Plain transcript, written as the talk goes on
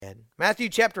Matthew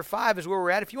chapter 5 is where we're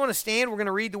at. If you want to stand, we're going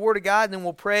to read the Word of God, and then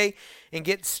we'll pray and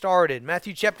get started.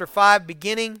 Matthew chapter 5,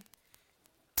 beginning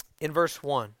in verse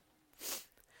 1.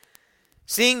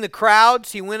 Seeing the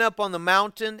crowds, he went up on the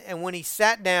mountain, and when he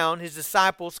sat down, his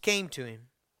disciples came to him.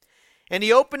 And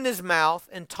he opened his mouth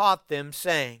and taught them,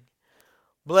 saying,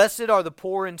 Blessed are the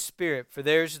poor in spirit, for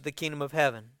theirs is the kingdom of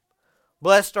heaven.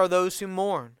 Blessed are those who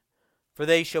mourn, for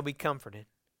they shall be comforted.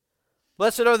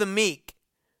 Blessed are the meek,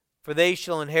 for they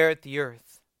shall inherit the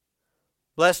earth.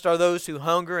 Blessed are those who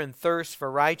hunger and thirst for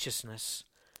righteousness,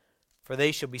 for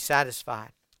they shall be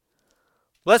satisfied.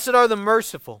 Blessed are the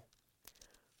merciful,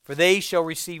 for they shall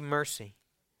receive mercy.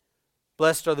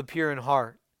 Blessed are the pure in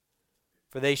heart,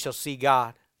 for they shall see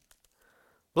God.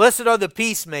 Blessed are the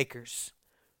peacemakers,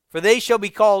 for they shall be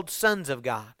called sons of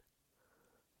God.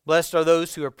 Blessed are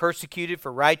those who are persecuted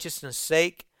for righteousness'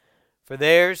 sake, for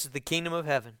theirs is the kingdom of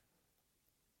heaven.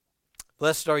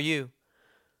 Blessed are you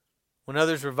when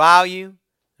others revile you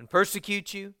and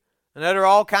persecute you and utter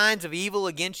all kinds of evil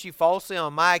against you falsely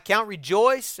on my account.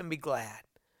 Rejoice and be glad,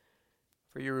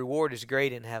 for your reward is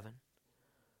great in heaven.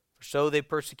 For so they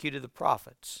persecuted the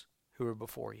prophets who were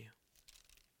before you.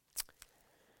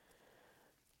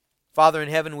 Father in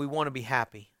heaven, we want to be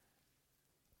happy.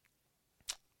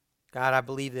 God, I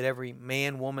believe that every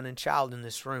man, woman, and child in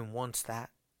this room wants that.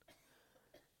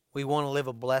 We want to live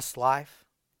a blessed life.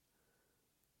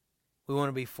 We want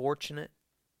to be fortunate,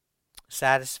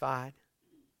 satisfied,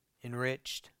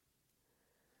 enriched.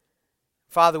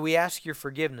 Father, we ask your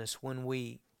forgiveness when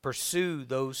we pursue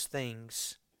those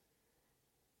things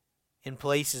in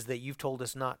places that you've told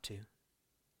us not to.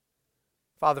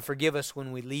 Father, forgive us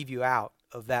when we leave you out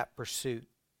of that pursuit.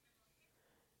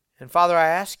 And Father, I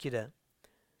ask you to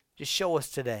just show us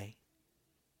today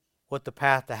what the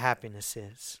path to happiness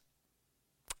is.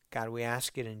 God, we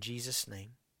ask it in Jesus'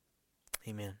 name.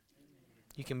 Amen.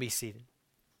 You can be seated.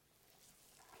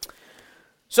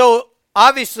 So,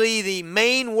 obviously, the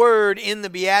main word in the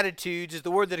Beatitudes is the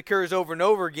word that occurs over and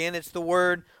over again. It's the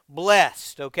word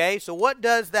blessed, okay? So what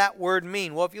does that word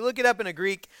mean? Well, if you look it up in a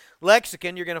Greek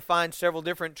lexicon, you're going to find several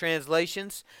different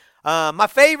translations. My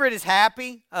favorite is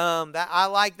happy. I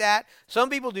like that.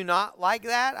 Some people do not like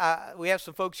that. We have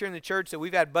some folks here in the church that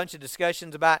we've had a bunch of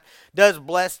discussions about, does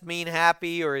blessed mean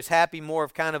happy, or is happy more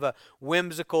of kind of a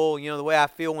whimsical, the way I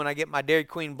feel when I get my Dairy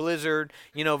Queen Blizzard,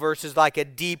 versus like a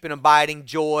deep and abiding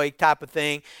joy type of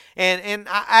thing. And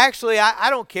I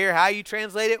don't care how you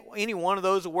translate it. Any one of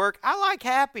those will work. I like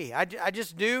happy. I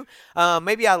just do.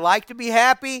 Maybe I like to be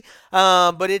happy,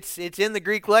 but it's in the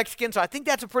Greek lexicon, so I think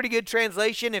that's a pretty good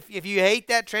translation. If you hate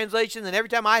that translation, then every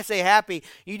time I say happy,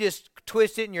 you just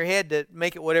twist it in your head to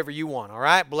make it whatever you want, all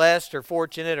right? Blessed or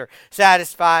fortunate or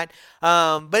satisfied.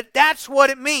 But that's what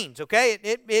it means,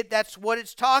 okay? That's what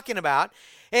it's talking about.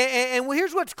 And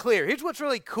here's what's clear. Here's what's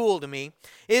really cool to me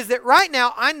is that right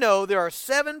now I know there are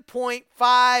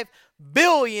 7.5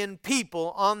 billion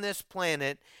people on this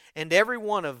planet, and every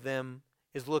one of them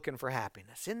is looking for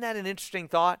happiness. Isn't that an interesting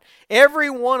thought? Every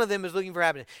one of them is looking for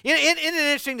happiness. Isn't it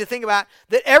interesting to think about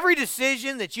that every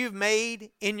decision that you've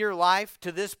made in your life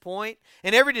to this point,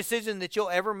 and every decision that you'll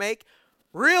ever make,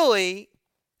 really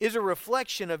is a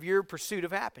reflection of your pursuit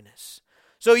of happiness.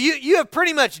 So you have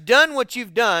pretty much done what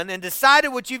you've done and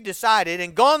decided what you've decided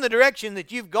and gone the direction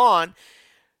that you've gone,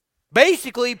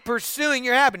 basically pursuing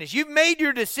your happiness. You've made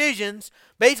your decisions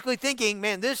basically thinking,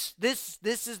 man, this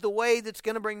is the way that's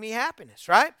going to bring me happiness,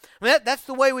 right? I mean, that's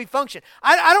the way we function.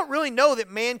 I don't really know that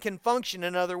man can function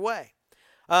another way.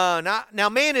 Now,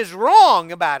 man is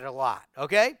wrong about it a lot,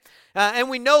 okay? And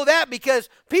we know that because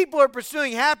people are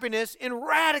pursuing happiness in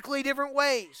radically different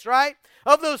ways, right?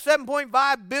 Of those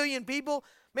 7.5 billion people,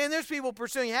 man, there's people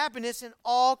pursuing happiness in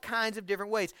all kinds of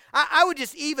different ways. I would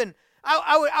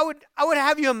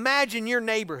have you imagine your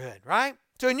neighborhood, right?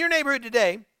 So in your neighborhood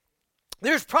today,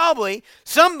 there's probably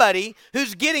somebody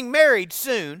who's getting married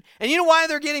soon. And you know why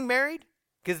they're getting married?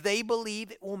 Because they believe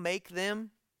it will make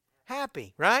them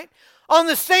happy, right? On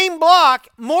the same block,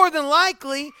 more than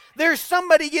likely, there's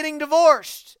somebody getting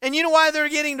divorced. And you know why they're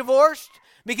getting divorced?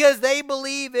 Because they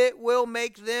believe it will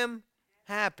make them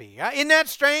happy. Isn't that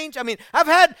strange? I mean, I've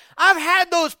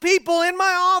had those people in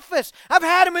my office. I've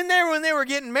had them in there when they were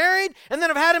getting married, and then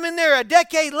I've had them in there a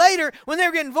decade later when they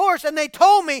were getting divorced, and they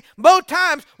told me both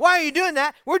times, why are you doing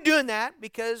that? We're doing that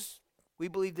because we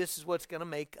believe this is what's going to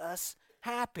make us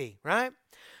happy, right?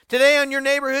 Today on your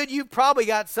neighborhood, you've probably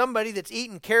got somebody that's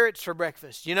eating carrots for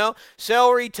breakfast,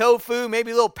 celery, tofu,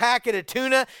 maybe a little packet of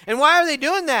tuna. And why are they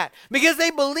doing that? Because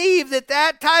they believe that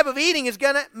that type of eating is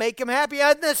going to make them happy.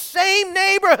 In the same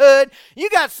neighborhood, you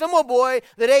got some old boy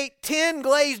that ate 10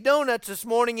 glazed donuts this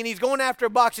morning, and he's going after a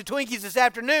box of Twinkies this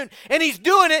afternoon, and he's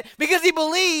doing it because he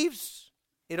believes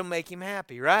it'll make him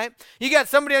happy, right? You got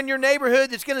somebody in your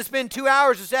neighborhood that's going to spend 2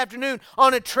 hours this afternoon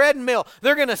on a treadmill.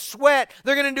 They're going to sweat.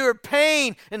 They're going to endure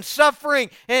pain and suffering,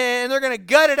 and they're going to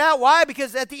gut it out. Why?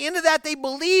 Because at the end of that, they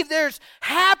believe there's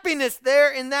happiness there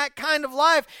in that kind of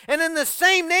life. And in the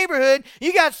same neighborhood,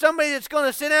 you got somebody that's going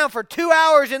to sit down for 2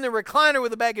 hours in the recliner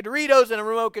with a bag of Doritos and a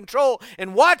remote control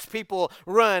and watch people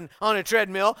run on a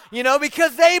treadmill,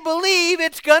 because they believe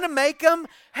it's going to make them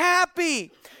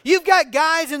happy. You've got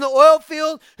guys in the oil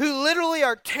field who literally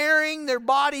are tearing their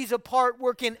bodies apart,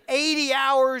 working 80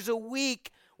 hours a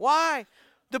week. Why?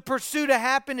 The pursuit of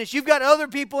happiness. You've got other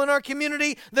people in our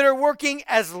community that are working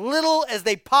as little as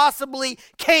they possibly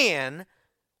can.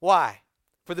 Why?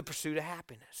 For the pursuit of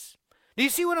happiness. Do you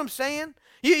see what I'm saying?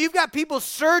 You've got people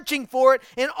searching for it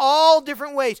in all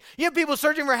different ways. You have people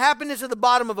searching for happiness at the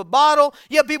bottom of a bottle.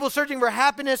 You have people searching for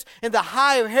happiness in the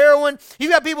high of heroin. You've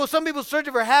got some people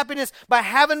searching for happiness by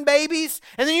having babies.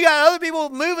 And then you got other people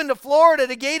moving to Florida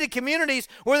to gated communities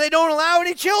where they don't allow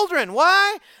any children.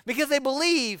 Why? Because they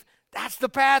believe that's the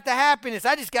path to happiness.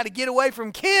 I just got to get away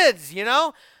from kids,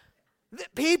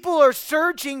 People are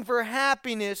searching for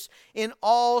happiness in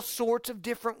all sorts of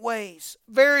different ways,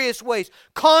 various ways,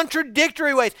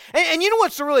 contradictory ways. And you know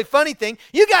what's the really funny thing?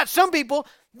 You got some people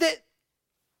that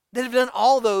have done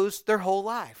all those their whole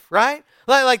life, right?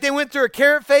 Like they went through a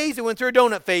carrot phase, they went through a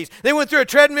donut phase. They went through a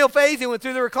treadmill phase, they went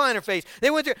through the recliner phase.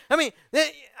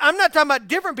 I'm not talking about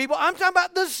different people. I'm talking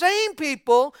about the same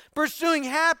people pursuing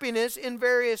happiness in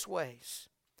various ways.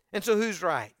 And so who's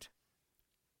right?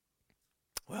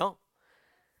 Well,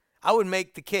 I would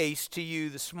make the case to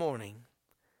you this morning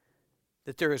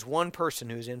that there is one person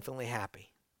who is infinitely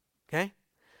happy, okay?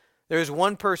 There is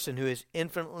one person who is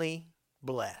infinitely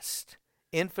blessed,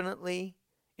 infinitely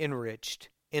enriched,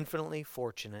 infinitely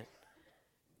fortunate,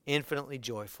 infinitely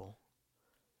joyful,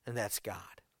 and that's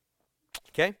God,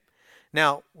 okay?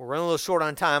 Now, we're running a little short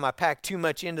on time. I packed too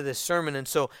much into this sermon, and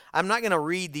so I'm not going to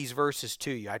read these verses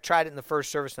to you. I tried it in the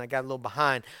first service, and I got a little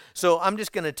behind. So I'm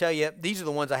just going to tell you, these are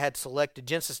the ones I had selected.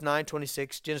 Genesis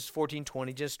 9:26, Genesis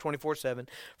 14:20, Genesis 24:7,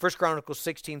 1 Chronicles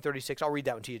 16:36. I'll read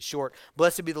that one to you. It's short.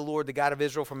 Blessed be the Lord, the God of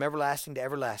Israel, from everlasting to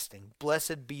everlasting.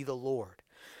 Blessed be the Lord.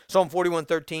 Psalm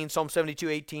 41:13, Psalm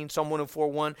 72:18, Psalm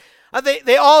 104:1.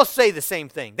 They all say the same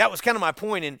thing. That was kind of my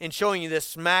point in showing you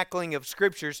this smackling of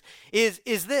scriptures is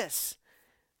this.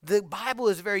 The Bible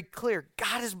is very clear.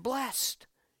 God is blessed.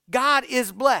 God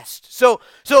is blessed. So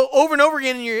over and over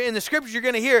again in the scriptures, you're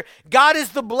going to hear God is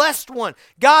the blessed one.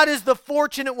 God is the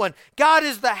fortunate one. God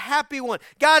is the happy one.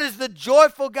 God is the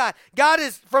joyful God. God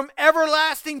is from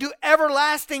everlasting to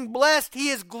everlasting blessed. He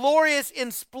is glorious in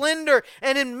splendor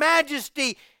and in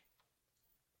majesty.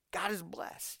 God is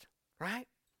blessed, right?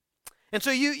 And so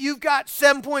you've got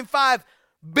 7.5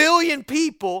 billion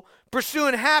people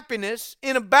pursuing happiness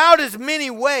in about as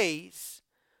many ways,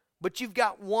 but you've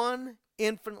got one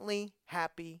infinitely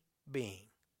happy being.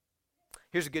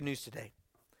 Here's the good news today.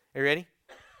 Are you ready?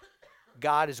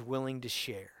 God is willing to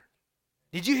share.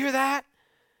 Did you hear that?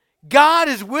 God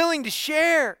is willing to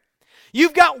share.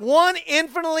 You've got one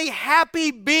infinitely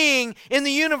happy being in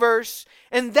the universe,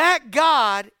 and that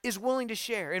God is willing to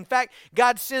share. In fact,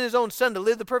 God sent his own son to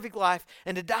live the perfect life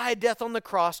and to die a death on the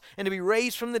cross and to be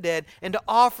raised from the dead and to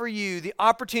offer you the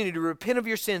opportunity to repent of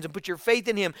your sins and put your faith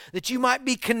in him, that you might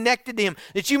be connected to him,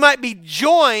 that you might be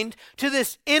joined to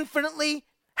this infinitely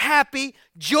happy,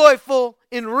 joyful,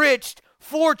 enriched,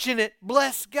 fortunate,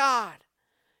 blessed God.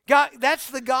 God, that's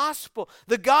the gospel.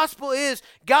 The gospel is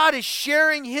God is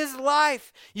sharing his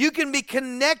life. You can be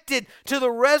connected to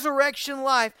the resurrection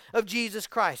life of Jesus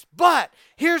Christ. But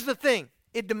here's the thing.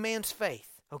 It demands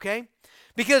faith, okay?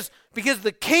 Because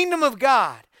the kingdom of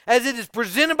God, as it is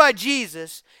presented by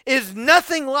Jesus, is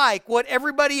nothing like what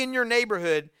everybody in your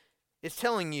neighborhood is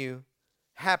telling you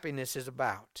happiness is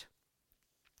about.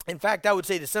 In fact, I would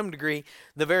say to some degree,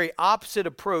 the very opposite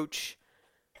approach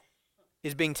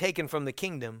is being taken from the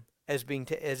kingdom as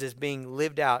is being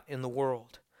lived out in the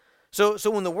world. So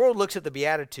when the world looks at the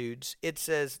Beatitudes, it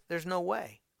says there's no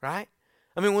way, right?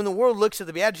 I mean, when the world looks at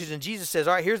the Beatitudes and Jesus says,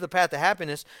 all right, here's the path to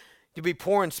happiness, to be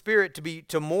poor in spirit,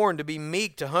 to mourn, to be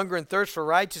meek, to hunger and thirst for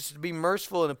righteousness, to be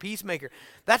merciful and a peacemaker.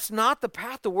 That's not the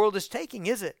path the world is taking,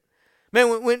 is it?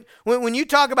 Man, when you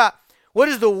talk about What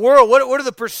is the world? What are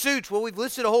the pursuits? Well, we've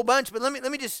listed a whole bunch, but let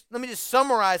me just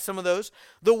summarize some of those.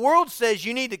 The world says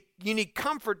you need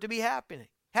comfort to be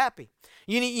happy.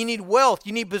 You need wealth.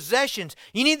 You need possessions.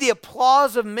 You need the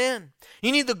applause of men.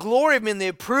 You need the glory of men, the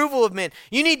approval of men.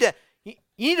 You need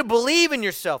to believe in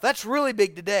yourself. That's really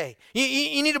big today.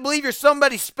 You need to believe you're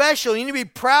somebody special. You need to be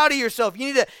proud of yourself.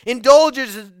 You need to indulge your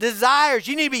desires.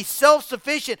 You need to be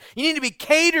self-sufficient. You need to be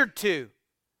catered to.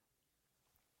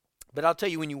 But I'll tell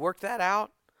you, when you work that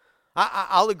out,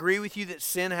 I'll agree with you that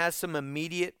sin has some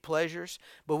immediate pleasures,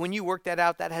 but when you work that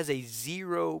out, that has a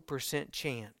 0%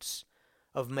 chance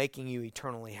of making you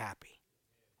eternally happy.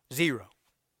 0,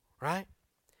 right?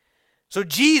 So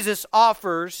Jesus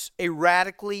offers a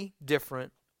radically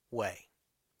different way.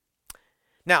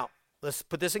 Now, let's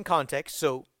put this in context.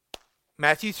 So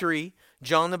Matthew 3,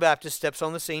 John the Baptist steps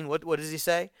on the scene. What does he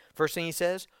say? First thing he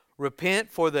says, repent,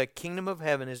 for the kingdom of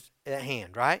heaven is at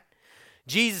hand, right?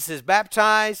 Jesus is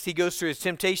baptized. He goes through his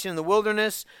temptation in the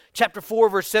wilderness. Chapter 4,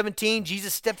 verse 17,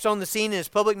 Jesus steps on the scene in his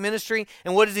public ministry.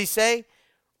 And what does he say?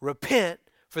 Repent,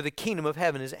 for the kingdom of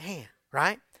heaven is at hand,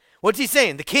 right? What's he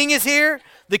saying? The king is here.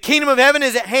 The kingdom of heaven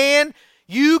is at hand.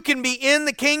 You can be in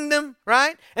the kingdom,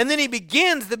 right? And then he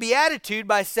begins the beatitude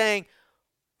by saying,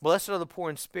 blessed are the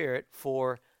poor in spirit,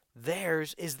 for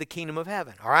theirs is the kingdom of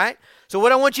heaven, all right? So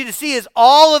what I want you to see is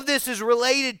all of this is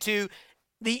related to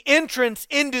the entrance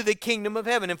into the kingdom of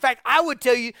heaven. In fact, I would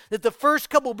tell you that the first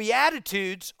couple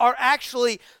Beatitudes are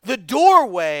actually the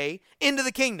doorway into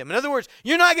the kingdom. In other words,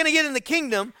 you're not going to get in the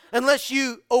kingdom unless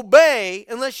you obey,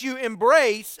 unless you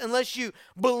embrace, unless you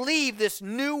believe this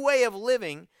new way of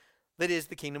living that is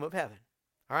the kingdom of heaven.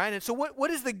 All right, and so what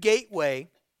is the gateway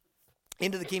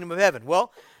into the kingdom of heaven?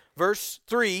 Well, verse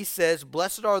 3 says,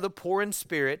 blessed are the poor in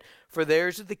spirit, for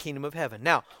theirs is the kingdom of heaven.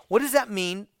 Now, what does that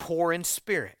mean, poor in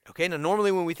spirit? Okay, now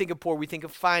normally when we think of poor, we think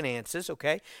of finances,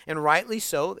 okay? And rightly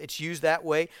so, it's used that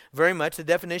way very much. The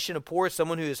definition of poor is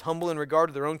someone who is humble in regard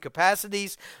to their own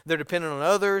capacities. They're dependent on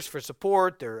others for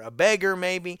support. They're a beggar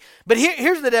maybe. But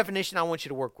here's the definition I want you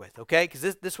to work with, okay?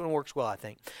 Because this one works well, I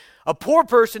think. A poor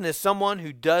person is someone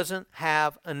who doesn't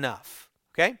have enough.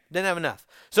 Okay? Doesn't have enough.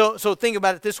 So think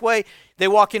about it this way. They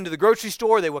walk into the grocery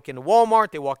store. They walk into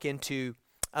Walmart. They walk into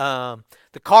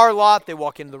the car lot. They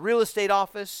walk into the real estate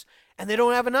office. And they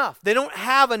don't have enough. They don't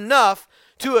have enough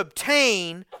to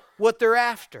obtain what they're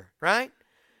after, right?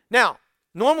 Now,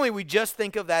 normally we just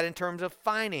think of that in terms of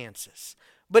finances.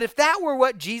 But if that were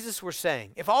what Jesus were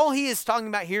saying, if all he is talking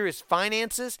about here is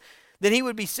finances, then he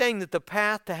would be saying that the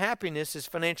path to happiness is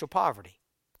financial poverty.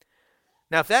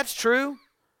 Now, if that's true,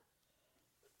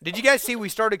 did you guys see we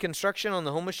started construction on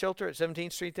the homeless shelter at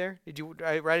 17th Street there? Did you,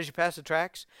 right as you pass the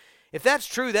tracks? If that's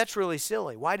true, that's really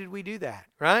silly. Why did we do that,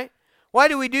 right? Why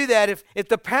do we do that? If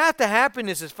the path to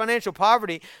happiness is financial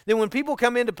poverty, then when people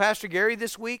come into Pastor Gary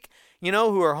this week,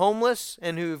 who are homeless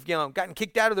and who've gotten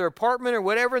kicked out of their apartment or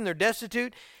whatever and they're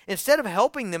destitute, instead of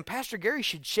helping them, Pastor Gary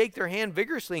should shake their hand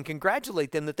vigorously and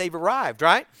congratulate them that they've arrived,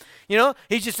 right?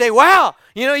 He should say, wow,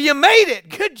 you made it.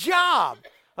 Good job.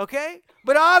 Okay?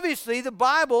 But obviously the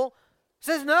Bible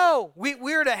says no.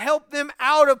 We're to help them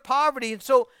out of poverty. And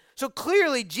so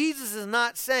clearly Jesus is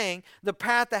not saying the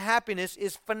path to happiness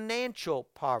is financial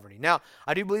poverty. Now,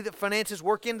 I do believe that finances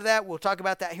work into that. We'll talk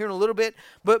about that here in a little bit.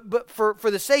 But for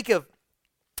the sake of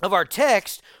our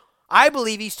text, I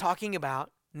believe he's talking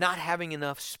about not having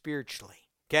enough spiritually.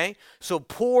 Okay? So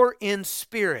poor in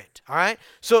spirit, all right?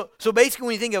 So basically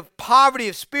when you think of poverty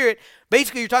of spirit,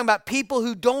 basically you're talking about people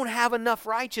who don't have enough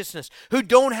righteousness, who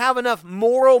don't have enough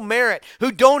moral merit,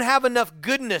 who don't have enough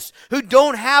goodness, who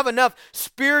don't have enough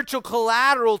spiritual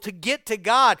collateral to get to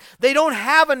God. They don't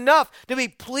have enough to be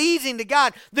pleasing to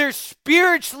God. They're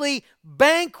spiritually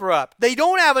bankrupt. They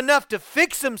don't have enough to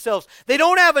fix themselves. They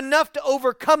don't have enough to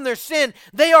overcome their sin.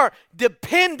 They are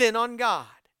dependent on God.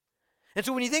 And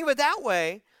so when you think of it that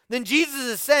way, then Jesus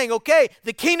is saying, okay,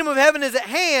 the kingdom of heaven is at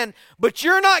hand, but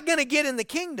you're not going to get in the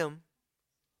kingdom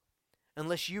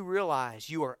unless you realize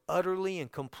you are utterly and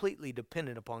completely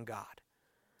dependent upon God.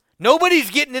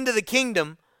 Nobody's getting into the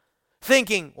kingdom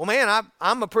thinking, well, man,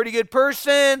 I'm a pretty good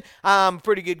person. I'm a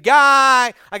pretty good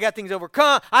guy. I got things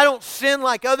overcome. I don't sin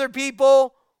like other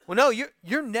people. Well, no,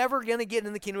 you're never going to get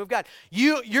in the kingdom of God.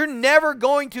 You're never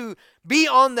going to be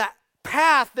on that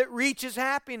path that reaches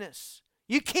happiness.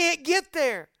 You can't get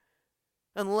there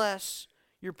unless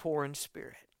you're poor in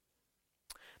spirit.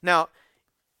 Now,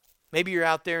 maybe you're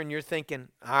out there and you're thinking,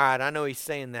 all right, I know he's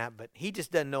saying that, but he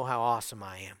just doesn't know how awesome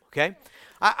I am, okay?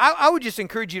 I would just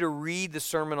encourage you to read the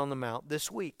Sermon on the Mount this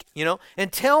week,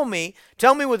 and tell me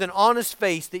with an honest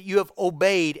face that you have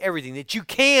obeyed everything, that you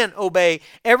can obey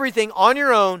everything on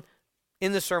your own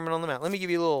in the Sermon on the Mount. Let me give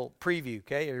you a little preview,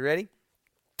 okay? Are you ready?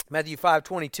 Matthew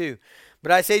 5:22.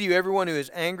 But I say to you, everyone who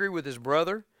is angry with his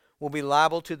brother will be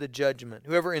liable to the judgment.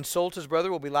 Whoever insults his brother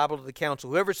will be liable to the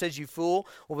council. Whoever says you fool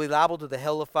will be liable to the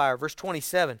hell of fire. Verse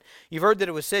 27. You've heard that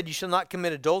it was said, you shall not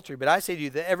commit adultery. But I say to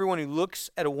you that everyone who looks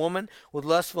at a woman with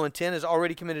lustful intent has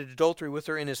already committed adultery with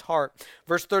her in his heart.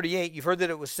 Verse 38. You've heard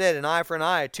that it was said, an eye for an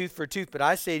eye, a tooth for a tooth. But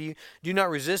I say to you, do not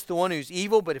resist the one who's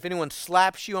evil. But if anyone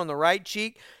slaps you on the right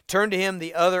cheek, turn to him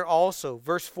the other also.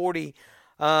 Verse 44.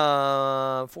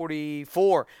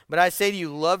 But I say to you,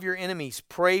 love your enemies.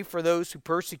 Pray for those who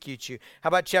persecute you. How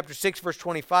about chapter 6, verse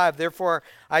 25? Therefore,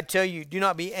 I tell you, do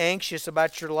not be anxious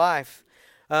about your life,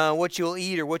 what you'll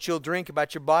eat or what you'll drink,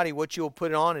 about your body, what you'll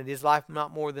put on it. Is life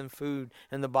not more than food,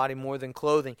 and the body more than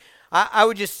clothing? I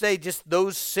would just say just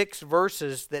those 6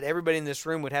 verses that everybody in this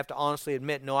room would have to honestly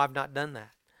admit, no, I've not done that.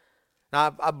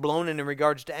 Now, I've blown it in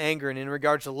regards to anger and in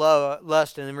regards to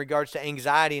lust and in regards to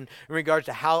anxiety and in regards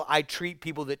to how I treat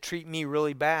people that treat me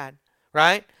really bad,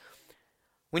 right?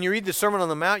 When you read the Sermon on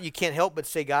the Mount, you can't help but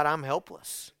say, God, I'm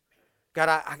helpless.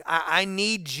 God, I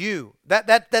need you.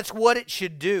 That's what it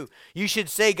should do. You should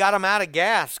say, God, I'm out of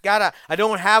gas. God, I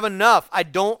don't have enough. I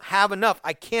don't have enough.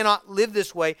 I cannot live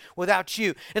this way without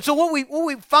you. And so what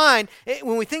we find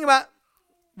when we think about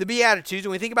the Beatitudes,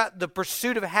 when we think about the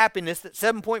pursuit of happiness that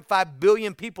 7.5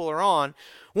 billion people are on,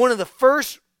 one of the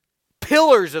first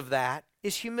pillars of that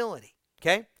is humility.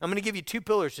 Okay? I'm going to give you 2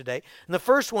 pillars today. And the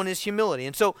first one is humility.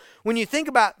 And so when you think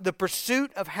about the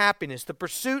pursuit of happiness, the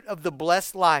pursuit of the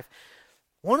blessed life,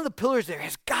 one of the pillars there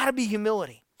has got to be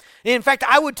humility. And in fact,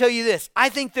 I would tell you this. I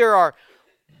think there are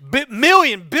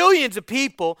billions of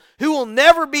people who will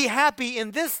never be happy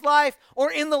in this life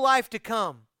or in the life to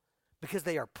come because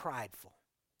they are prideful.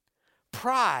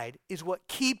 Pride is what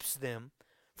keeps them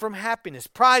from happiness.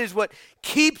 Pride is what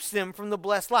keeps them from the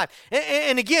blessed life.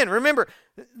 And again, remember,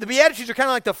 the Beatitudes are kind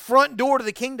of like the front door to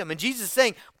the kingdom. And Jesus is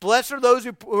saying, blessed are those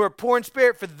who are poor in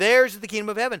spirit, for theirs is the kingdom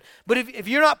of heaven. But if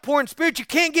you're not poor in spirit, you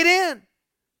can't get in.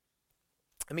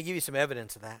 Let me give you some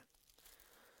evidence of that.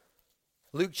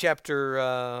 Luke chapter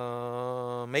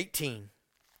 18.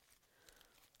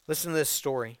 Listen to this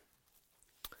story.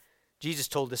 Jesus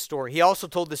told this story. He also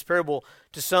told this parable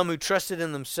to some who trusted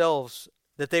in themselves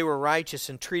that they were righteous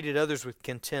and treated others with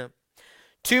contempt.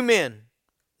 2 men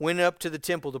went up to the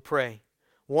temple to pray,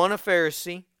 one a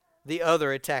Pharisee, the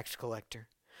other a tax collector.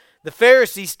 The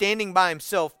Pharisee, standing by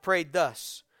himself, prayed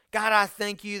thus, God, I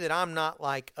thank you that I'm not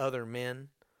like other men.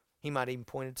 He might even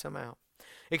pointed some out.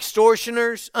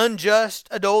 Extortioners, unjust,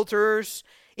 adulterers,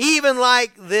 even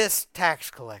like this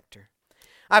tax collector.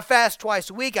 I fast twice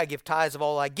a week. I give tithes of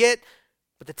all I get.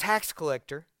 But the tax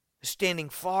collector, standing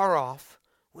far off,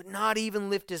 would not even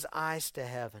lift his eyes to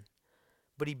heaven.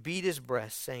 But he beat his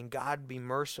breast, saying, God, be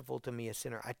merciful to me, a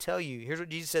sinner. I tell you, here's what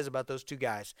Jesus says about those 2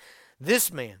 guys.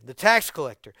 This man, the tax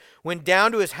collector, went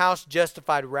down to his house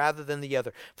justified rather than the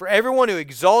other. For everyone who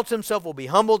exalts himself will be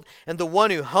humbled, and the one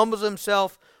who humbles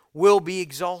himself will be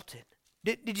exalted.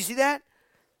 Did you see that?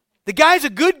 The guy's a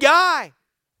good guy.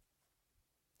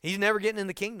 He's never getting in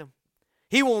the kingdom.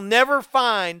 He will never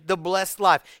find the blessed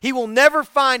life. He will never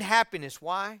find happiness.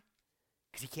 Why?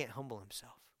 Because he can't humble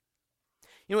himself.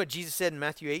 You know what Jesus said in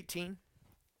Matthew 18?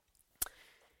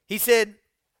 He said,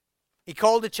 he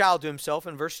called a child to himself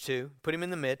in verse 2, put him in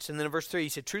the midst, and then in verse 3 he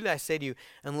said, truly I say to you,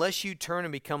 unless you turn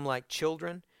and become like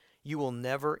children, you will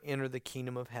never enter the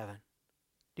kingdom of heaven.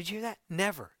 Did you hear that?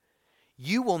 Never.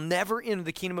 You will never enter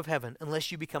the kingdom of heaven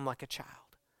unless you become like a child.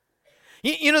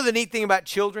 You know the neat thing about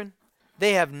children?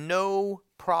 They have no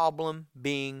problem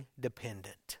being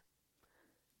dependent.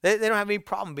 They don't have any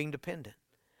problem being dependent.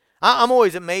 I'm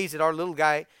always amazed at our little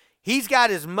guy. He's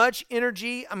got as much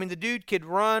energy. I mean, the dude could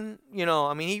run,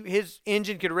 his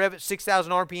engine could rev at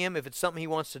 6,000 RPM if it's something he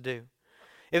wants to do.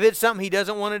 If it's something he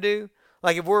doesn't want to do,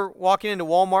 like if we're walking into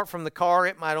Walmart from the car,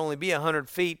 it might only be 100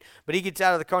 feet, but he gets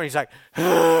out of the car and he's like,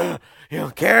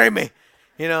 carry me.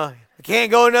 I can't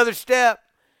go another step.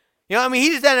 He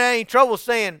just doesn't have any trouble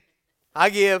saying, I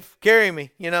give, carry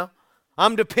me,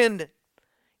 I'm dependent.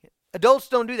 Adults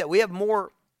don't do that. We have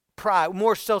more pride,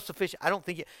 more self-sufficient. I don't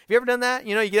think, have you ever done that?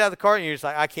 You get out of the car and you're just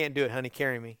like, I can't do it, honey,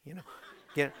 carry me, you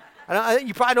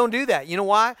probably don't do that. You know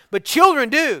why? But children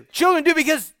do. Children do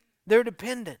because they're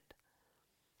dependent,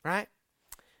 right?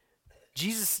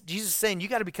 Jesus is saying you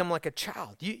got to become like a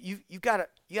child. You got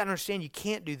to understand you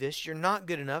can't do this. You're not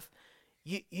good enough.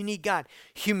 You need God.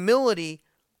 Humility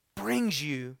brings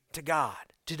you to God,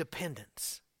 to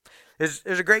dependence. There's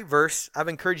a great verse. I've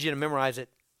encouraged you to memorize it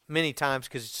many times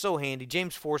because it's so handy.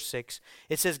 James 4:6.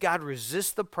 It says, God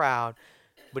resists the proud,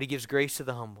 but he gives grace to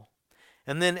the humble.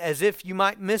 And then as if you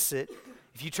might miss it,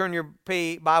 If you turn your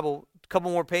Bible a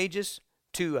couple more pages,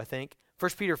 2, I think,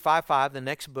 1 Peter 5:5, the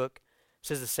next book,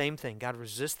 says the same thing. God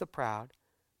resists the proud,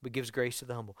 but gives grace to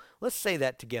the humble. Let's say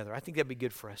that together. I think that'd be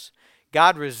good for us.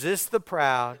 God resists the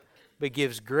proud, but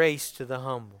gives grace to the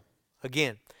humble.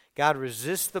 Again, God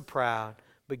resists the proud,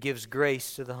 but gives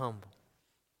grace to the humble.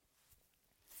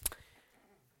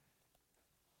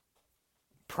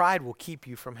 Pride will keep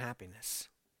you from happiness.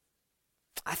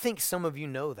 I think some of you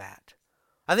know that.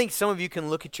 I think some of you can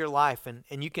look at your life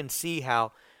and you can see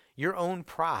how your own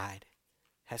pride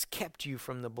has kept you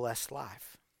from the blessed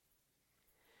life.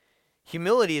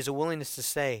 Humility is a willingness to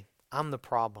say, I'm the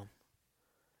problem,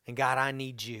 and God, I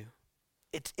need you.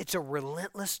 It's a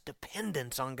relentless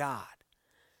dependence on God.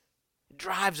 It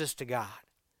drives us to God.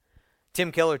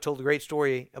 Tim Keller told a great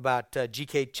story about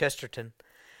G.K. Chesterton.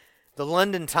 The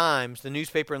London Times, the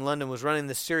newspaper in London, was running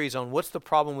this series on what's the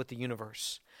problem with the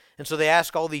universe. And so they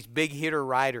asked all these big hitter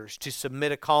writers to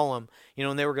submit a column,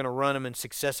 and they were going to run them in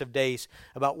successive days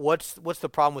about what's the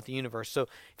problem with the universe. So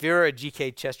if you're a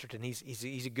G.K. Chesterton,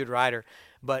 he's a good writer,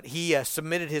 but he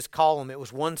submitted his column. It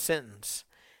was one sentence,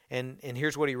 and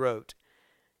here's what he wrote.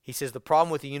 He says, the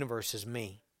problem with the universe is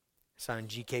me. Signed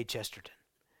G.K. Chesterton.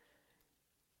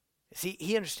 See,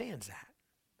 he understands that.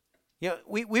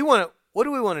 We want to. What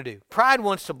do we want to do? Pride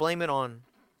wants to blame it on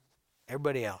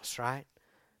everybody else, right?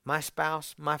 My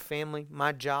spouse, my family,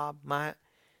 my job,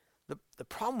 the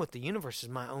problem with the universe is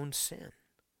my own sin.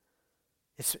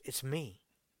 It's me.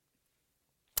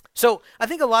 So I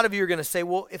think a lot of you are going to say,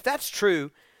 well, if that's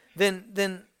true,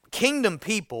 then kingdom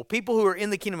people who are in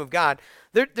the kingdom of God,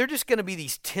 they're just going to be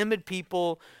these timid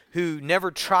people who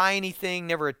never try anything,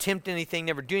 never attempt anything,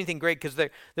 never do anything great because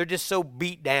they're just so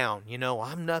beat down.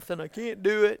 I'm nothing, I can't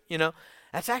do it.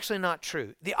 That's actually not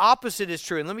true. The opposite is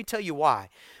true, and let me tell you why.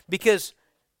 Because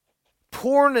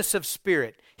poorness of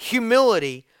spirit,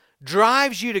 humility,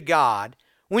 drives you to God.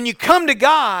 When you come to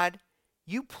God,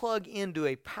 you plug into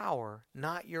a power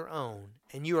not your own,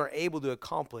 and you are able to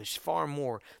accomplish far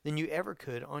more than you ever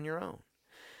could on your own.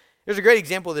 There's a great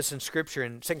example of this in Scripture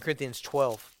in 2 Corinthians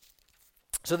 12.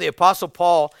 So the Apostle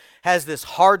Paul has this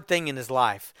hard thing in his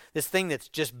life, this thing that's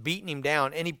just beating him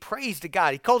down, and he prays to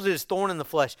God. He calls it his thorn in the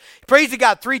flesh. He prays to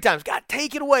God 3 times. God,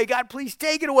 take it away. God, please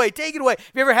take it away. Take it away.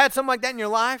 Have you ever had something like that in your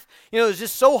life? It's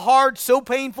just so hard, so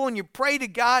painful, and you pray to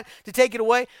God to take it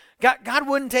away. God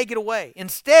wouldn't take it away.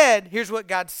 Instead, here's what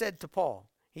God said to Paul.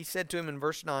 He said to him in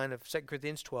verse 9 of 2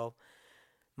 Corinthians 12,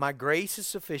 my grace is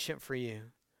sufficient for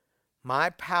you.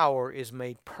 My power is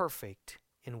made perfect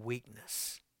in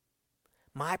weakness.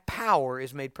 My power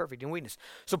is made perfect in weakness.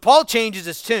 So Paul changes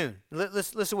his tune.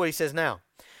 Listen to what he says now.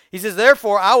 He says,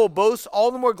 therefore, I will boast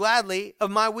all the more gladly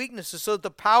of my weaknesses so that the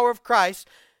power of Christ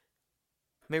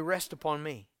may rest upon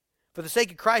me. For the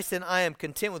sake of Christ, then, I am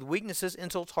content with weaknesses,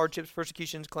 insults, hardships,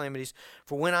 persecutions, calamities.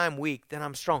 For when I am weak, then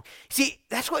I'm strong. See,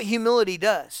 that's what humility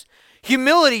does.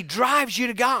 Humility drives you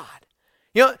to God.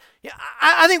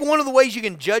 I think one of the ways you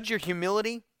can judge your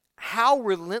humility, how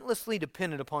relentlessly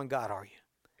dependent upon God are you?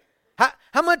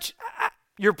 How much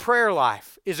your prayer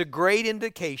life is a great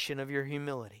indication of your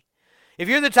humility. If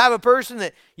you're the type of person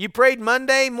that you prayed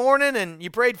Monday morning and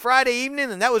you prayed Friday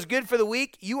evening and that was good for the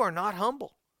week, you are not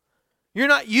humble.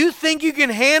 You think you can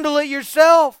handle it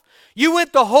yourself. You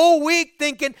went the whole week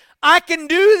thinking, I can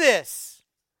do this.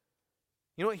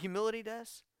 You know what humility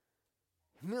does?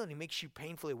 Humility makes you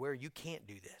painfully aware you can't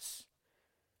do this.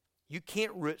 You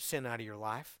can't root sin out of your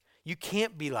life. You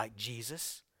can't be like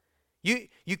Jesus.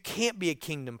 You can't be a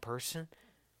kingdom person.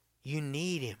 You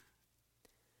need him.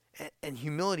 And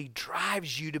humility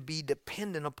drives you to be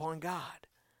dependent upon God.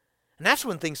 And that's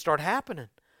when things start happening.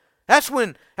 That's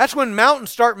when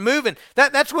mountains start moving.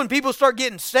 That's when people start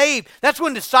getting saved. That's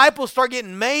when disciples start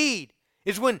getting made.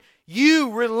 Is when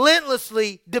you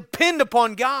relentlessly depend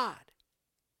upon God.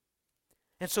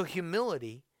 And so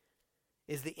humility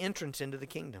is the entrance into the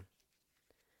kingdom.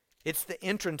 It's the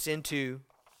entrance into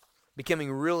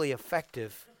becoming really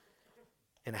effective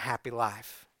in a happy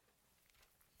life.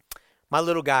 My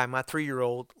little guy, my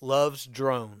 3-year-old, loves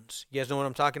drones. You guys know what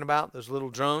I'm talking about? Those little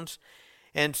drones.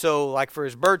 And so, like for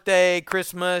his birthday,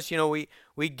 Christmas,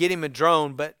 we get him a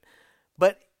drone, but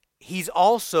he's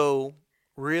also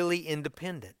really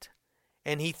independent.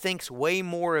 And he thinks way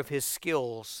more of his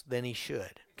skills than he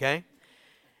should, okay?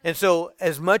 And so,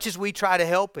 as much as we try to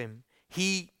help him,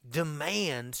 he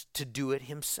demands to do it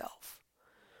himself.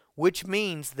 Which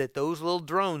means that those little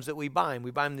drones that we buy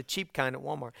them the cheap kind at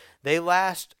Walmart, they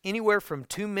last anywhere from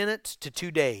 2 minutes to 2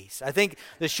 days. I think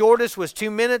the shortest was 2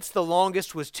 minutes, the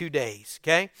longest was 2 days,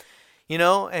 okay?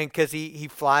 And because he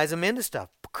flies them into stuff.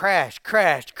 Crash,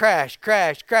 crash, crash,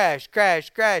 crash, crash, crash,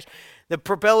 crash. The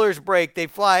propellers break. They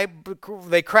fly.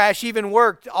 They crash even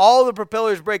work. All the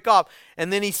propellers break off.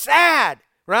 And then he's sad,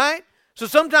 right? So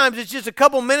sometimes it's just a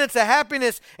couple minutes of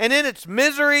happiness, and then it's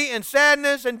misery and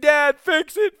sadness, and Dad,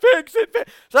 fix it, fix it.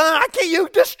 So I can't, you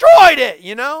destroyed it,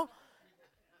 you know?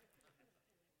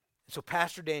 So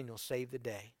Pastor Daniel saved the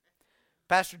day.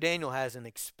 Pastor Daniel has an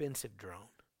expensive drone.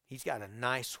 He's got a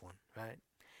nice one, right?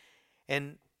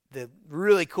 And the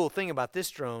really cool thing about this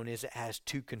drone is it has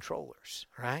 2 controllers,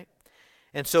 right?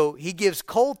 And so he gives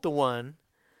Colt the one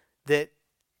that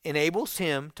enables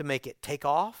him to make it take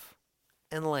off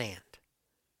and land.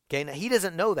 Okay, now he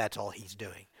doesn't know that's all he's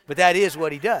doing, but that is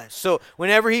what he does. So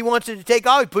whenever he wants it to take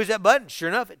off, he pushes that button. Sure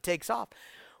enough, it takes off.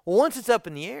 Well, once it's up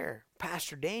in the air,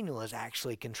 Pastor Daniel is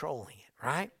actually controlling it,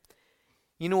 right?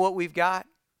 You know what we've got?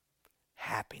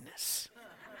 Happiness.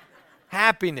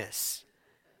 Happiness.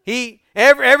 He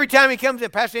every time he comes in,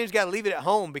 Pastor Daniel's got to leave it at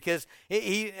home because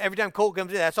he every time Colt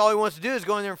comes in, that's all he wants to do is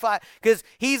go in there and fly. Because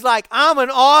he's like, I'm an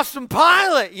awesome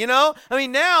pilot, you know? I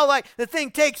mean, now, like, the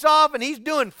thing takes off and he's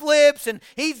doing flips and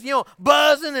he's, you know,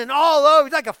 buzzing and all over.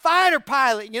 He's like a fighter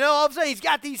pilot, you know? All of a sudden, he's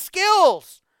got these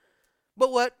skills.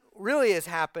 But what really has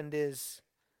happened is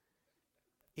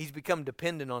he's become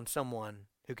dependent on someone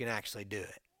who can actually do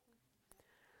it.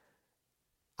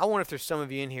 I wonder if there's some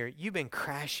of you in here, you've been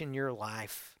crashing your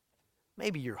life,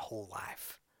 maybe your whole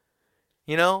life,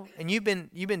 you know, and you've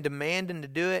been demanding to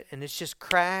do it, and it's just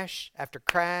crash after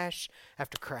crash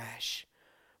after crash.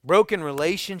 Broken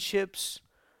relationships,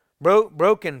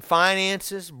 broken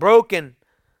finances, a broken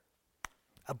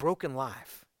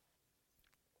life.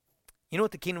 You know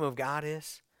what the kingdom of God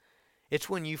is? It's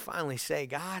when you finally say,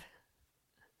 God,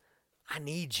 I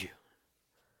need you.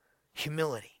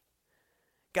 Humility.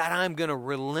 God, I'm going to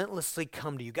relentlessly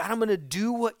come to you. God, I'm going to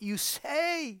do what you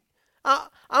say.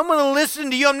 I'm going to listen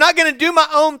to you. I'm not going to do my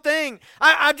own thing.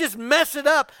 I just mess it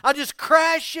up. I'll just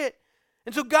crash it.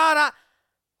 And so, God, I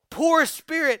pour a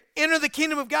spirit, enter the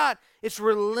kingdom of God. It's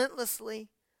relentlessly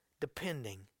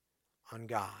depending on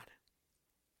God.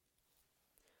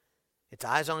 It's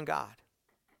eyes on God.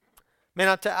 Man,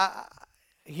 I'll tell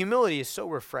you, humility is so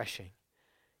refreshing.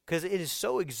 Because it is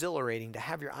so exhilarating to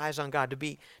have your eyes on God, to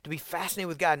be fascinated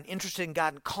with God and interested in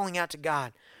God and calling out to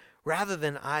God rather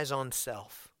than eyes on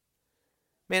self.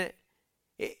 Man,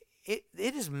 it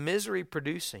is misery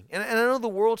producing. And I know the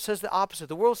world says the opposite.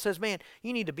 The world says, man,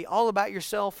 you need to be all about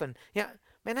yourself. And yeah,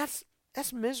 man, that's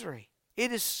misery.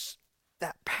 It is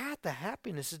that path to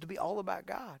happiness is to be all about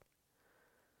God.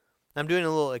 I'm doing a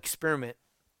little experiment.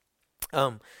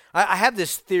 I have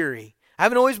this theory. I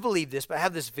haven't always believed this, but I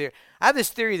have this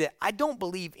theory that I don't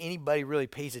believe anybody really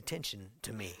pays attention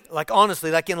to me. Like, honestly,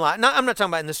 like in life. I'm not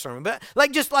talking about in this sermon, but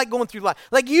like just like going through life.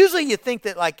 Like, usually you think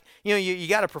that, like, you know, you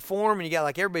got to perform and you got,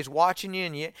 like, everybody's watching you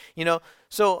and you know.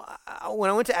 So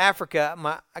when I went to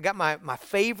Africa, I got my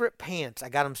favorite pants. I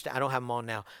got them. I don't have them on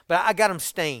now, but I got them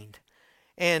stained,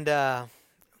 and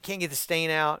can't get the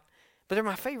stain out. But they're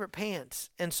my favorite pants.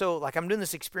 And so, like, I'm doing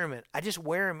this experiment. I just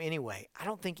wear them anyway. I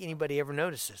don't think anybody ever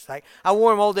notices. Like, I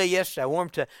wore them all day yesterday. I wore them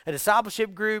to a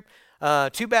discipleship group,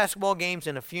 2 basketball games,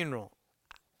 and a funeral.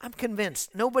 I'm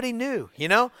convinced nobody knew, you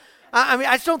know? I mean,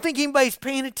 I just don't think anybody's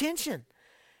paying attention.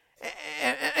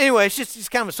 Anyway, it's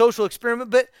kind of a social experiment.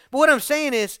 But what I'm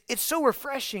saying is, it's so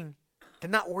refreshing to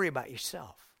not worry about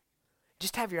yourself.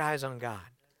 Just have your eyes on God.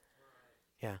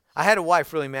 Yeah, I had a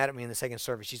wife really mad at me in the second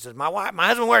service. She says, my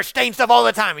husband wears stained stuff all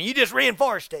the time, and you just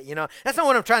reinforced it, you know. That's not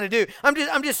what I'm trying to do.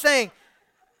 I'm just saying,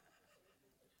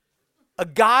 a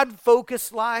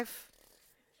God-focused life,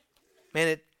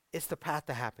 man, it's the path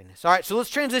to happiness. All right, so let's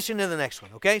transition to the next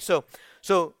one, okay? So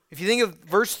if you think of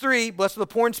verse 3, blessed are the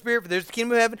poor in spirit, for there's the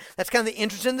kingdom of heaven. That's kind of the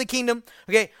interest in the kingdom.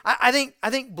 Okay, I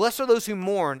think blessed are those who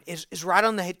mourn is right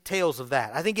on the tails of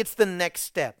that. I think it's the next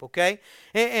step, okay?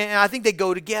 And I think they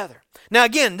go together. Now,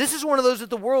 again, this is one of those that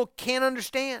the world can't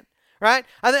understand, right?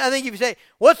 I think if you say,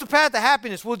 what's the path to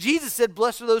happiness? Well, Jesus said,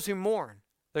 blessed are those who mourn.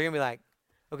 They're going to be like,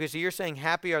 okay, so you're saying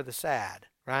happy are the sad,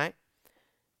 right?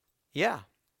 Yeah,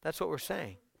 that's what we're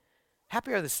saying.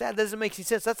 Happy are the sad. That doesn't make any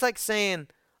sense. That's like saying,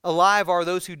 alive are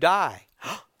those who die.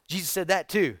 Jesus said that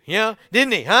too, you know,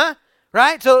 didn't he, huh?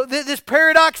 Right? So this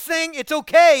paradox thing, it's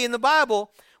okay in the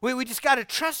Bible. We just got to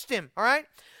trust him, all right?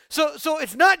 So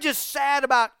it's not just sad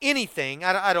about anything,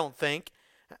 I don't think.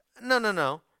 No,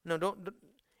 don't.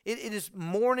 It is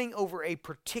mourning over a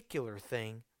particular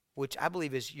thing, which I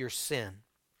believe is your sin.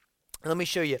 Let me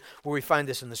show you where we find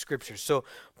this in the scriptures. So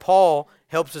Paul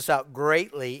helps us out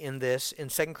greatly in this in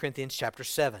 2 Corinthians chapter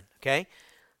 7, okay?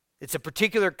 It's a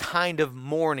particular kind of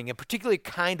mourning, a particular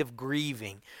kind of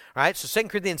grieving, right? So 2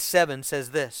 Corinthians 7 says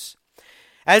this,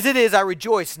 As it is, I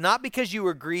rejoice, not because you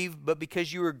were grieved, but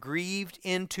because you were grieved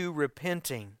into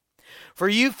repenting. For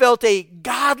you felt a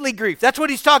godly grief. That's what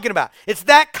he's talking about. It's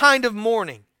that kind of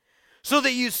mourning. So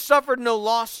that you suffered no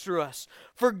loss through us.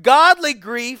 For godly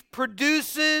grief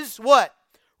produces what?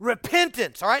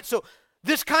 Repentance. All right? So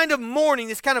this kind of mourning,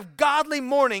 this kind of godly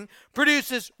mourning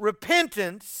produces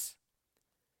repentance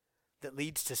that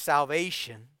leads to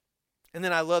salvation. And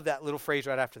then I love that little phrase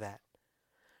right after that.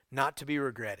 Not to be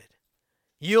regretted.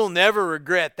 You'll never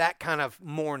regret that kind of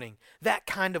mourning, that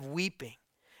kind of weeping.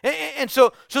 And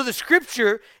so the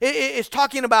scripture is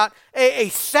talking about a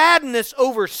sadness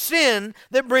over sin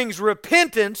that brings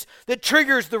repentance, that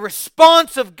triggers the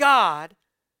response of God.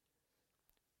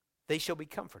 They shall be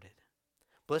comforted.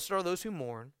 Blessed are those who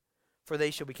mourn, for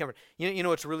they shall be comforted. You know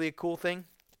what's really a cool thing?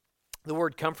 The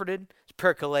word comforted is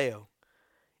parakaleo.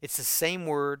 It's the same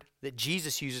word that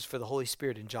Jesus uses for the Holy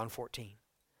Spirit in John 14.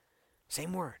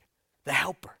 Same word, the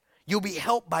helper. You'll be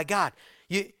helped by God.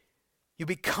 You'll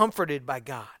be comforted by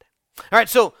God. All right,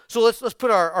 so let's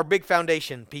put our big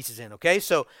foundation pieces in, okay?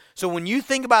 So when you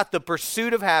think about the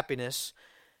pursuit of happiness,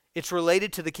 it's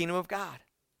related to the kingdom of God,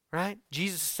 right?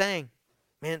 Jesus is saying,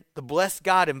 man, the blessed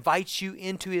God invites you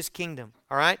into his kingdom,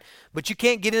 all right? But you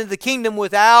can't get into the kingdom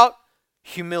without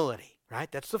humility,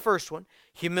 right? That's the first one,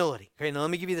 humility. Okay, now let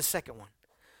me give you the second one.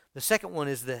 The second one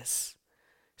is this.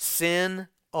 Sin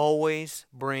always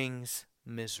brings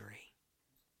misery.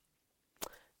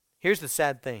 Here's the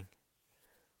sad thing.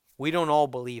 We don't all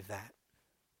believe that.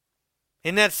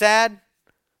 Isn't that sad?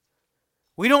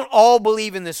 We don't all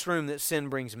believe in this room that sin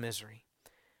brings misery.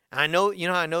 I know, you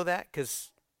know how I know that?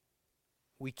 Because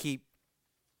we keep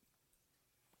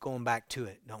going back to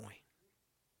it, don't we?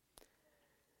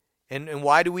 And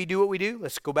why do we do what we do?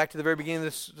 Let's go back to the very beginning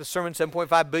of the sermon.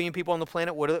 7.5 billion people on the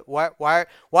planet.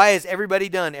 Why has everybody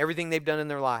done everything they've done in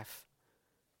their life?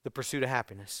 The pursuit of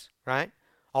happiness, right?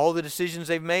 All the decisions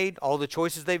they've made, all the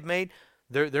choices they've made,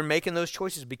 they're making those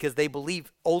choices because they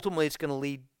believe ultimately it's going to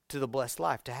lead to the blessed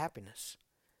life, to happiness.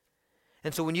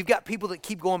 And so when you've got people that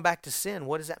keep going back to sin,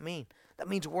 what does that mean? That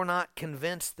means we're not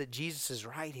convinced that Jesus is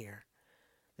right here,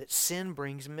 that sin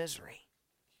brings misery.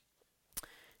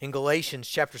 In Galatians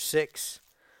chapter 6,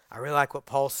 I really like what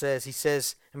Paul says. He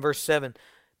says in verse 7,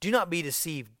 do not be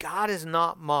deceived. God is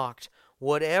not mocked.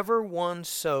 Whatever one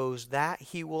sows, that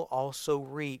he will also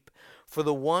reap. For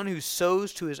the one who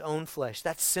sows to his own flesh,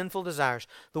 that's sinful desires,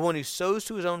 the one who sows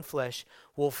to his own flesh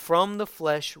will from the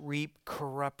flesh reap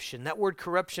corruption. That word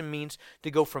corruption means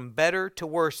to go from better to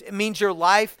worse. It means your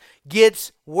life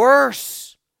gets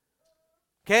worse.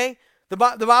 Okay? The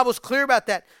Bible's clear about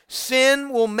that.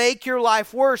 Sin will make your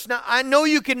life worse. Now, I know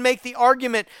you can make the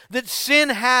argument that sin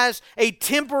has a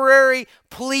temporary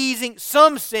pleasing,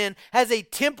 some sin has a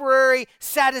temporary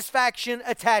satisfaction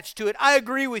attached to it. I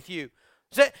agree with you.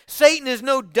 Satan is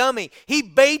no dummy. He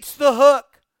baits the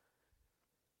hook.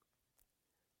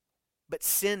 But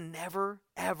sin never,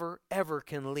 ever, ever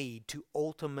can lead to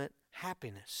ultimate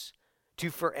happiness, to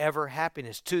forever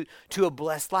happiness, to a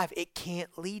blessed life. It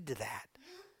can't lead to that.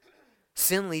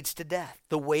 Sin leads to death.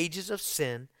 The wages of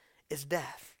sin is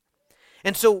death.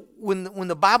 And so when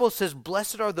the Bible says,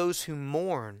 blessed are those who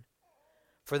mourn,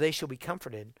 for they shall be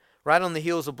comforted, right on the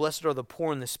heels of blessed are the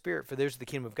poor in the spirit, for theirs is the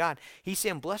kingdom of God. He's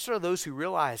saying, blessed are those who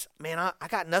realize, man, I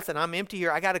got nothing. I'm empty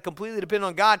here. I got to completely depend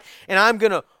on God, and I'm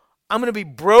gonna be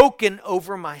broken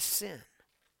over my sin.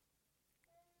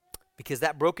 Because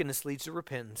that brokenness leads to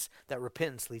repentance. That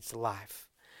repentance leads to life.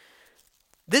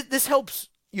 This helps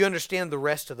you understand the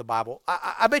rest of the Bible.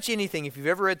 I bet you anything, if you've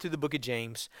ever read through the book of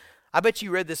James, I bet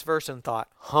you read this verse and thought,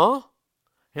 huh?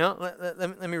 You know,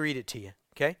 let me read it to you,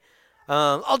 okay?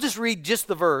 I'll just read just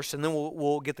the verse, and then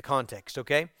we'll get the context,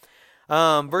 okay?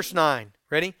 Verse 9,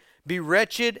 ready? Be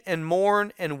wretched and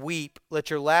mourn and weep. Let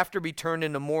your laughter be turned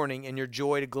into mourning and your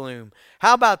joy to gloom.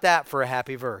 How about that for a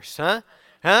happy verse, huh?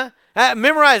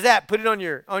 Memorize that. Put it on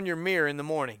your mirror in the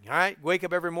morning, all right? Wake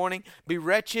up every morning. Be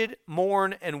wretched,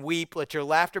 mourn, and weep. Let your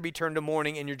laughter be turned to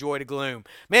mourning and your joy to gloom.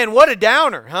 Man, what a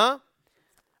downer, huh?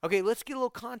 Okay, let's get a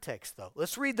little context, though.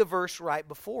 Let's read the verse right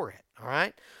before it, all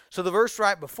right? So the verse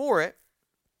right before it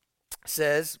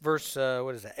says, verse,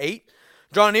 8?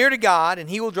 Draw near to God, and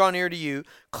he will draw near to you.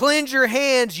 Cleanse your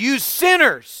hands, you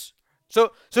sinners.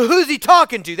 So who's he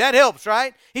talking to? That helps,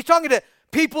 right? He's talking to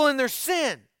people in their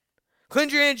sin.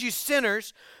 Cleanse your hands, you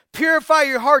sinners. Purify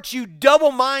your hearts, you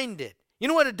double-minded. You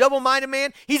know what a double-minded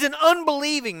man? He's an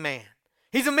unbelieving man.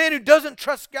 He's a man who doesn't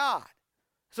trust God.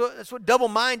 So that's what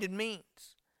double-minded means.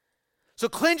 So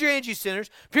cleanse your hands, you sinners.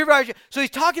 Purify your. So he's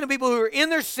talking to people who are in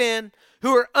their sin,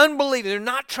 who are unbelieving. They're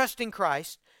not trusting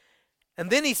Christ. And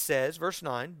then he says, verse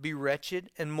 9, be wretched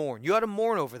and mourn. You ought to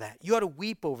mourn over that. You ought to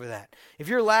weep over that. If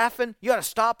you're laughing, you ought to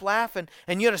stop laughing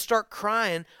and you ought to start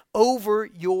crying over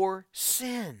your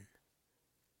sin.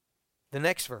 The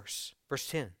next verse, verse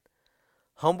 10.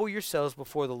 Humble yourselves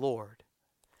before the Lord.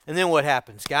 And then what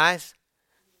happens, guys?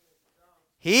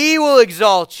 He will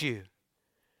exalt you.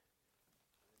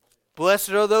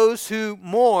 Blessed are those who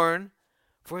mourn,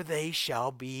 for they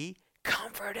shall be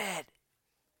comforted.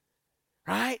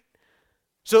 Right?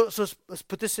 So let's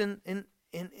put this in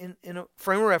a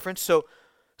frame of reference.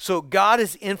 So God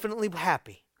is infinitely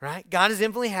happy, right? God is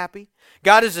infinitely happy.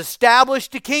 God has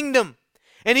established a kingdom,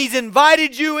 and He's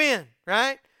invited you in,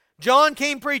 right? John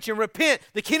came preaching, repent,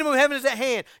 the kingdom of heaven is at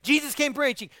hand. Jesus came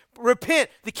preaching, repent,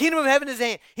 the kingdom of heaven is at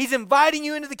hand. He's inviting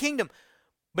you into the kingdom.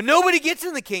 But nobody gets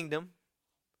in the kingdom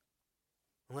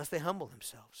unless they humble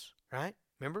themselves, right?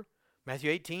 Remember?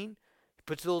 Matthew 18, He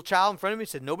puts a little child in front of him and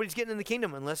said, nobody's getting in the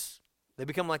kingdom unless they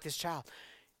become like this child.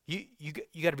 You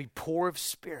got to be poor of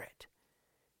spirit.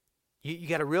 You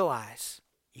got to realize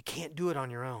you can't do it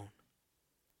on your own.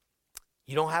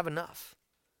 You don't have enough.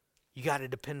 You got to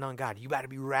depend on God. You got to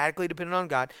be radically dependent on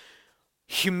God.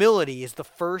 Humility is the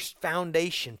first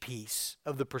foundation piece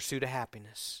of the pursuit of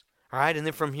happiness. All right, and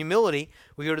then from humility,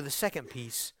 we go to the second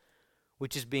piece,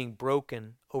 which is being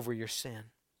broken over your sin.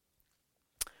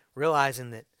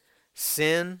 Realizing that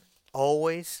sin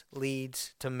always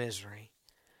leads to misery.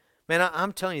 Man,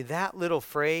 I'm telling you, that little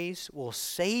phrase will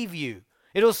save you.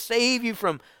 It'll save you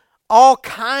from all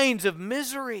kinds of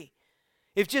misery.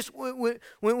 If just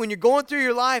when you're going through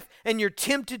your life and you're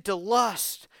tempted to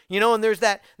lust, and there's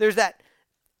that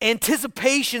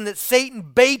anticipation that Satan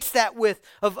baits that with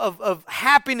of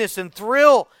happiness and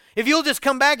thrill. If you'll just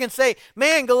come back and say,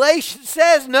 man, Galatians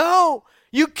says no.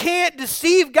 You can't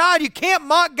deceive God. You can't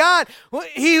mock God.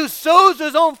 He who sows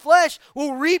his own flesh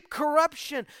will reap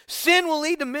corruption. Sin will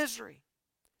lead to misery.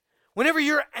 Whenever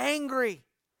you're angry,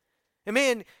 and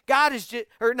man, God is just,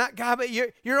 or not God, but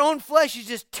your own flesh is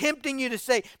just tempting you to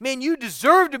say, man, you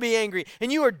deserve to be angry, and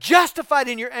you are justified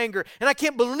in your anger, and I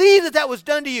can't believe that was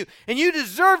done to you, and you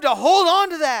deserve to hold on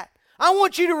to that. I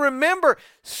want you to remember,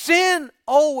 sin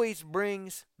always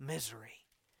brings misery.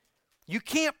 You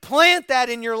can't plant that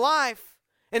in your life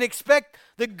and expect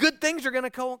that good things are going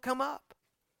to come up.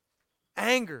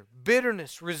 Anger,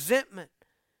 bitterness, resentment,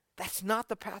 that's not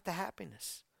the path to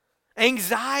happiness.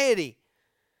 Anxiety.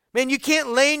 Man, you can't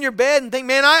lay in your bed and think,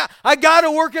 man, I got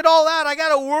to work it all out. I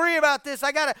got to worry about this.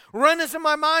 I got to run this in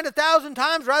my mind 1,000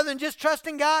 times rather than just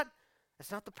trusting God.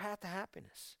 That's not the path to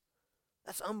happiness.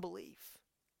 That's unbelief.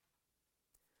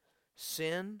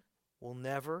 Sin will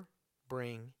never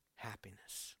bring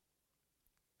happiness.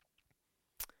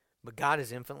 But God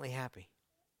is infinitely happy.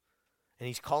 And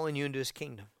He's calling you into His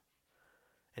kingdom.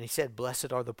 And He said,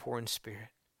 blessed are the poor in spirit,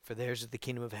 for theirs is the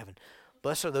kingdom of heaven.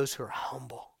 Blessed are those who are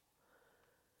humble.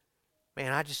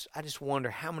 Man, I just wonder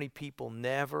how many people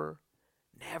never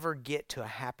get to a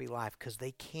happy life because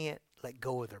they can't let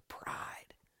go of their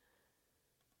pride.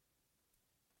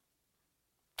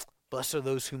 Blessed are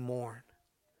those who mourn,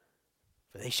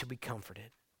 for they shall be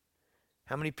comforted.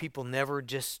 How many people never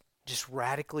just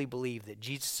radically believe that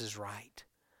Jesus is right?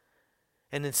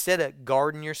 And instead of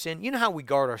guarding your sin, you know how we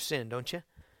guard our sin, don't you?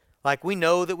 Like we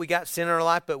know that we got sin in our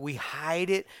life, but we hide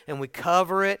it and we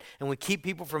cover it and we keep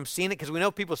people from seeing it because we know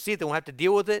if people see it, they won't have to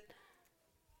deal with it.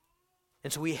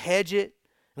 And so we hedge it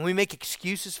and we make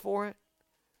excuses for it.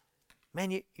 Man,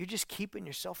 you're just keeping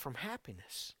yourself from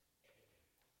happiness.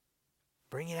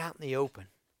 Bring it out in the open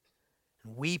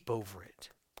and weep over it,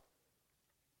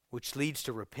 which leads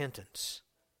to repentance,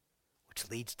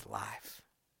 which leads to life.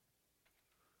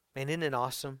 Man, isn't it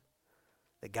awesome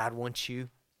that God wants you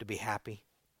to be happy?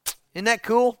 Isn't that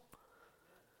cool?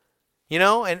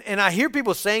 And I hear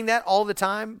people saying that all the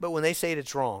time, but when they say it,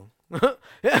 it's wrong. When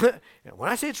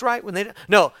I say it's right,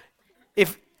 no.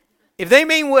 If they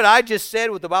mean what I just said,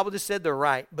 what the Bible just said, they're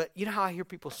right. But you know how I hear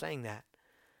people saying that?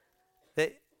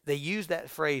 They use that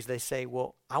phrase, they say,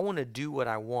 well, I want to do what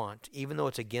I want, even though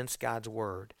it's against God's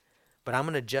word. But I'm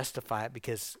going to justify it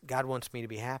because God wants me to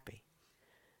be happy.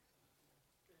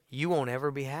 You won't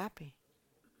ever be happy.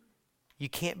 You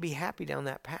can't be happy down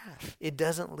that path. It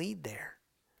doesn't lead there.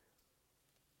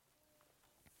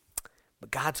 But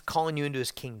God's calling you into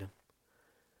His kingdom.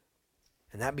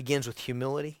 And that begins with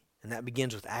humility, and that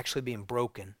begins with actually being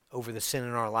broken over the sin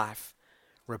in our life,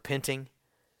 repenting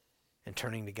and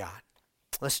turning to God.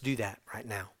 Let's do that right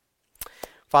now.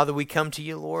 Father, we come to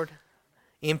you, Lord,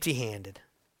 empty-handed.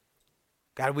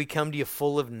 God, we come to you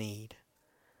full of need.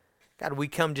 God, we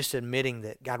come just admitting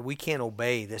that, God, we can't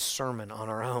obey this sermon on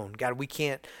our own. God, we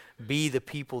can't be the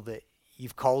people that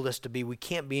you've called us to be. We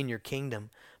can't be in your kingdom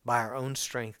by our own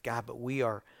strength, God, but we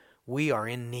are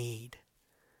in need.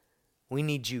 We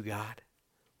need you, God.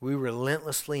 We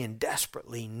relentlessly and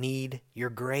desperately need your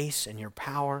grace and your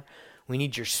power. We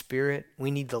need your Spirit.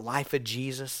 We need the life of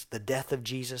Jesus, the death of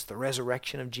Jesus, the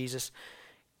resurrection of Jesus.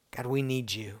 God, we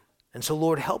need you. And so,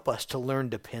 Lord, help us to learn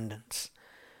dependence.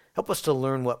 Help us to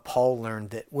learn what Paul learned,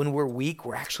 that when we're weak,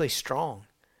 we're actually strong.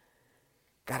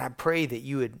 God, I pray that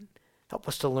you would help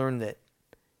us to learn that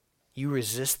you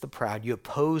resist the proud, you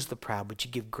oppose the proud, but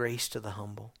you give grace to the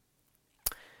humble.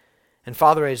 And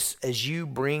Father, as you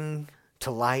bring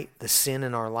to light the sin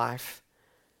in our life,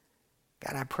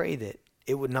 God, I pray that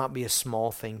it would not be a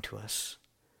small thing to us,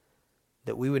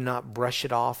 that we would not brush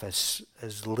it off as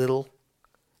little,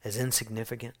 as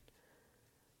insignificant.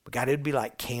 But God, it would be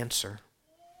like cancer.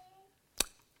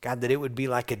 God, that it would be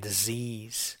like a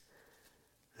disease,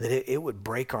 that it would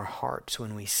break our hearts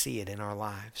when we see it in our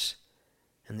lives,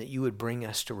 and that you would bring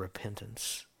us to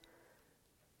repentance,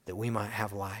 that we might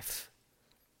have life,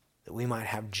 that we might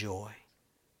have joy,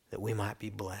 that we might be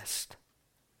blessed.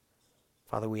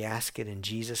 Father, we ask it in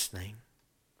Jesus' name.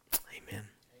 Amen.